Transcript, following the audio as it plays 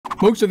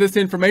Most of this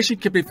information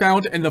can be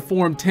found in the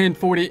Form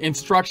 1040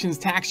 Instructions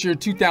Tax Year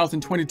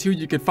 2022.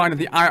 You can find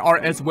it at the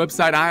IRS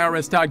website,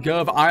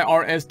 irs.gov,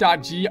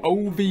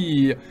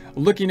 irs.gov.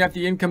 Looking at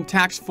the income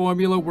tax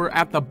formula, we're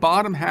at the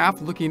bottom half,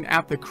 looking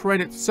at the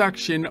credit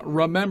section,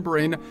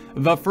 remembering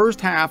the first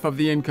half of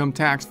the income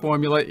tax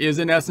formula is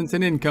in essence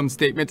an income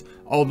statement,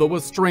 although a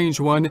strange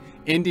one,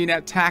 ending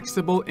at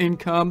taxable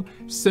income,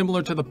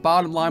 similar to the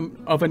bottom line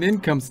of an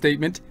income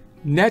statement,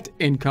 net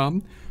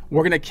income.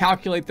 We're going to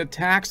calculate the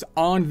tax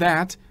on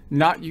that,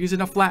 not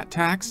using a flat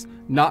tax,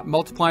 not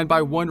multiplying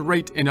by one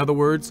rate, in other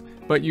words,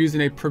 but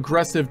using a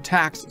progressive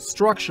tax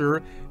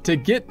structure to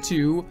get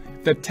to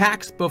the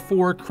tax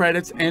before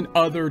credits and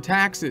other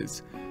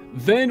taxes.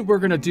 Then we're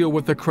going to deal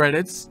with the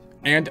credits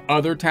and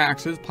other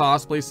taxes,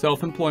 possibly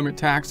self-employment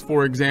tax,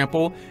 for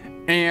example.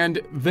 And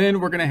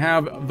then we're going to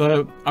have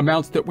the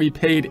amounts that we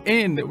paid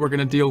in that we're going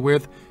to deal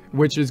with,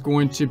 which is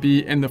going to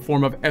be in the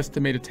form of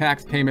estimated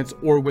tax payments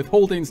or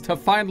withholdings to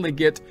finally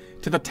get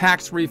to the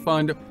tax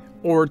refund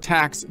or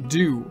tax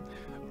due.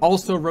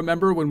 Also,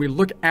 remember when we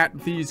look at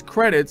these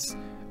credits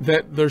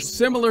that they're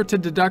similar to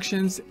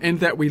deductions in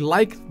that we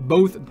like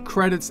both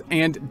credits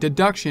and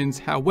deductions.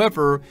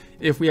 However,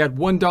 if we had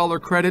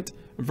 $1 credit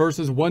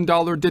versus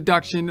 $1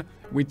 deduction,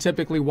 we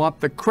typically want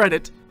the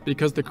credit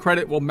because the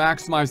credit will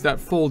maximize that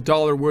full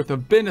dollar worth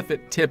of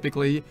benefit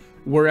typically,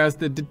 whereas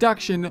the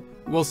deduction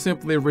will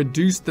simply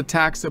reduce the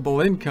taxable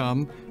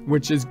income,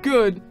 which is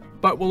good,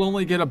 but will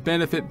only get a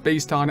benefit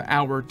based on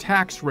our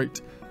tax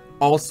rate.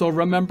 Also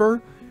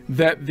remember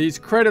that these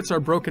credits are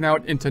broken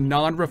out into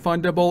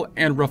non-refundable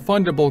and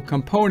refundable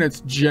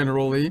components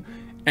generally,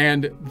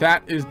 and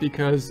that is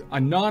because a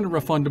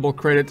non-refundable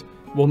credit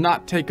will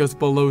not take us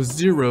below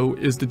zero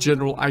is the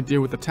general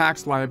idea with the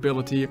tax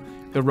liability.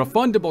 The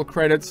refundable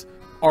credits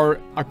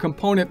are a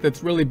component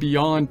that's really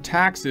beyond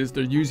taxes.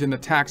 They're using the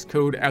tax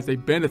code as a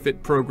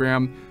benefit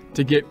program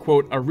to get,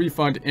 quote, a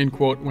refund, end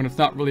quote, when it's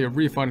not really a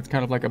refund, it's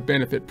kind of like a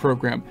benefit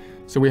program.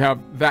 So we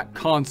have that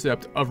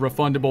concept of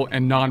refundable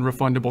and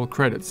non-refundable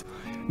credits.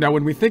 Now,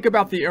 when we think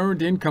about the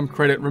earned income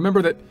credit,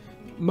 remember that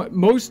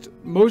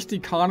most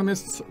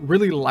economists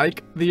really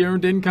like the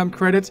earned income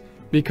credit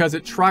because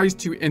it tries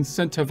to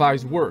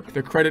incentivize work.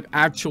 The credit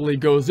actually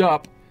goes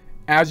up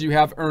as you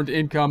have earned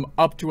income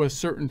up to a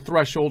certain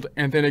threshold,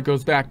 and then it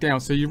goes back down.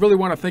 So you really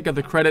want to think of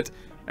the credit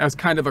as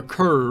kind of a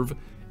curve.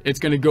 It's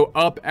going to go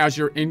up as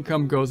your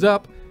income goes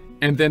up,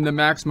 and then the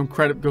maximum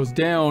credit goes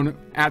down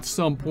at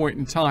some point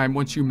in time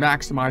once you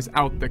maximize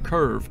out the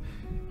curve.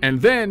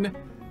 And then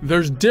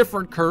there's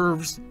different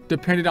curves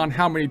depending on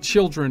how many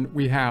children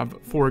we have,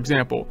 for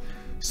example.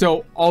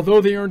 So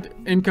although the earned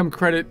income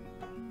credit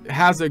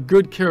has a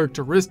good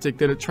characteristic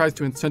that it tries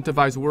to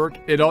incentivize work,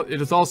 it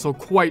is also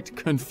quite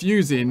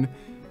confusing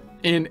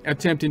in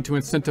attempting to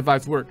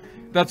incentivize work.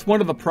 That's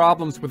one of the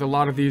problems with a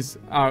lot of these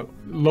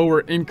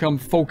lower income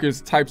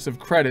focused types of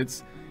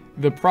credits.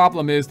 The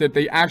problem is that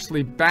they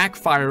actually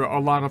backfire a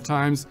lot of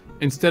times.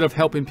 Instead of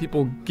helping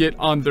people get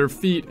on their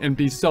feet and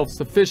be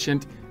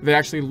self-sufficient, they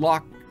actually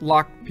lock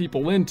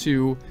people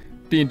into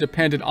being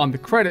dependent on the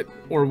credit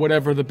or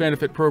whatever the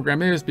benefit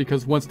program is,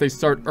 because once they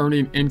start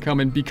earning income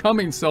and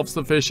becoming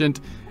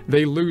self-sufficient,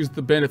 they lose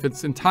the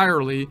benefits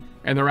entirely,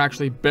 and they're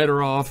actually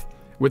better off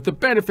with the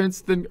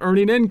benefits than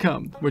earning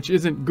income, which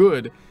isn't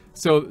good.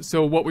 So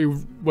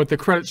what the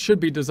credit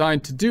should be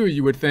designed to do,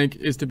 you would think,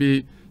 is to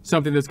be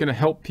something that's going to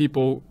help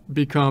people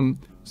become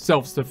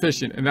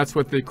self-sufficient, and that's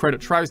what the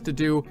credit tries to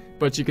do,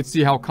 but you can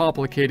see how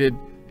complicated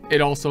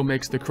it also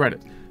makes the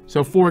credit.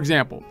 So for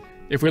example,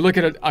 if we look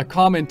at a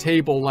common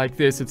table like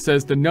this, it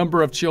says the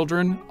number of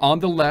children on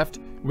the left.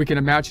 We can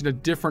imagine a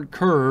different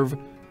curve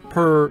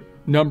per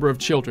number of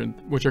children,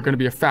 which are going to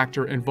be a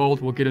factor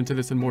involved. We'll get into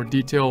this in more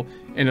detail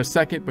in a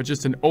second, but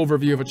just an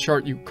overview of a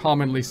chart you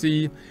commonly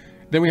see.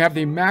 Then we have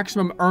the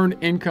maximum earned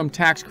income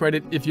tax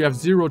credit if you have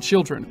 0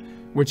 children,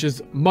 which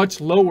is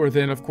much lower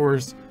than, of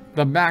course,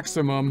 the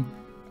maximum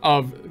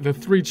of the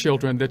 3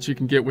 children that you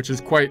can get, which is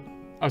quite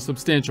a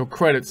substantial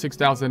credit,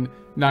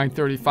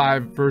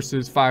 $6,935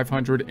 versus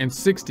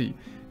 $560.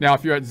 Now,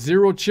 if you're at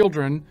 0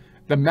 children,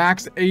 the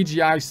max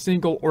AGI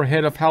single or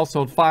head of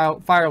household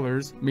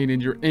filers,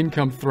 meaning your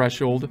income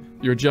threshold,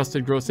 your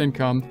adjusted gross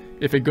income,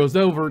 if it goes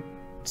over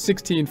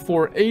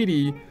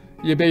 $16,480,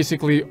 you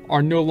basically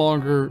are no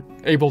longer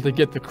able to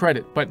get the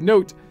credit. But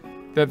note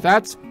that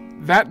that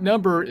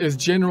number is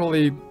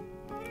generally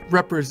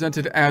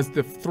represented as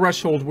the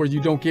threshold where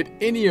you don't get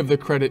any of the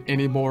credit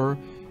anymore.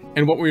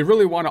 And what we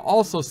really want to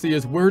also see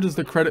is, where does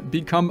the credit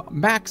become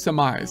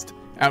maximized?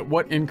 At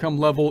what income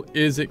level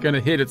is it going to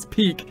hit its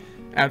peak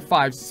at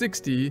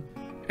 560?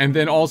 And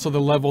then also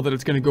the level that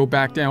it's going to go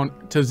back down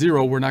to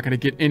 0. We're not going to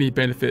get any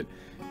benefit.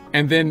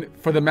 And then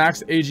for the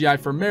max AGI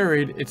for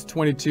married, it's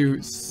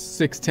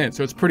 22,610.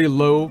 So it's pretty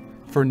low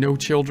for no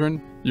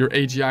children, your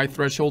AGI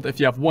threshold.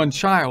 If you have 1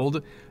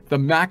 child, the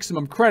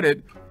maximum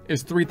credit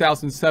is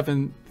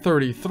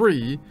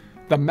 3,733.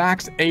 The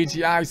max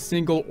AGI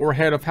single or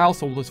head of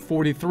household is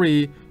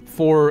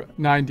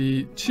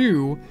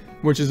 43,492,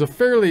 which is a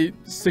fairly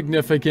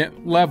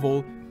significant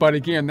level But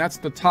again, that's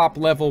the top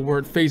level where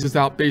it phases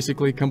out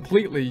basically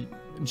completely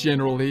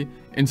generally,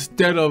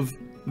 instead of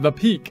the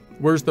peak.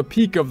 Where's the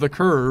peak of the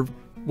curve?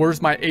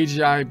 Where's my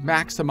AGI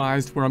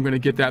maximized where I'm going to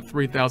get that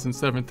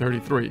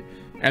 3,733?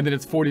 And then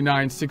it's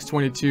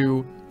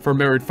 49,622 for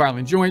married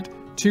filing joint.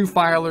 2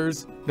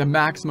 filers, the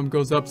maximum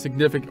goes up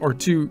significant, or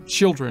 2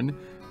 children,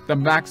 the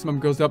maximum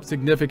goes up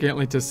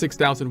significantly to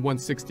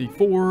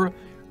 6,164.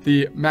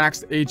 The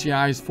max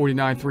AGI is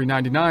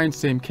 49,399.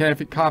 Same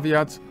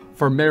caveats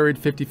for married,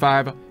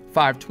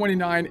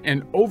 55,529,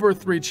 and over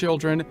 3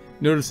 children.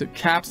 Notice it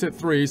caps at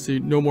 3, so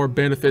no more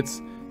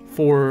benefits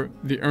for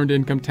the earned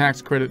income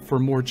tax credit for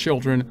more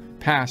children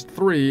past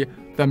 3.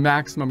 The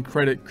maximum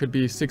credit could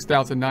be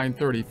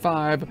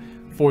 6,935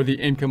 for the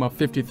income of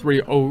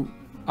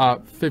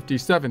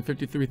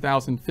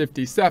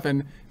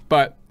 53,057,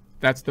 but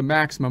that's the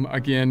maximum.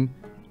 Again,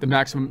 the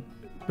maximum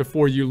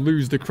before you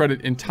lose the credit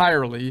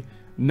entirely,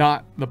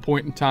 not the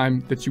point in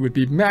time that you would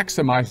be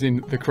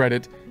maximizing the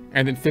credit.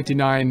 And then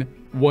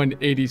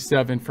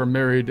 59,187 for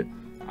married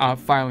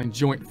filing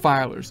joint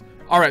filers.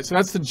 All right, so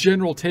that's the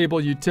general table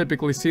you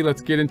typically see.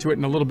 Let's get into it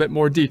in a little bit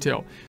more detail.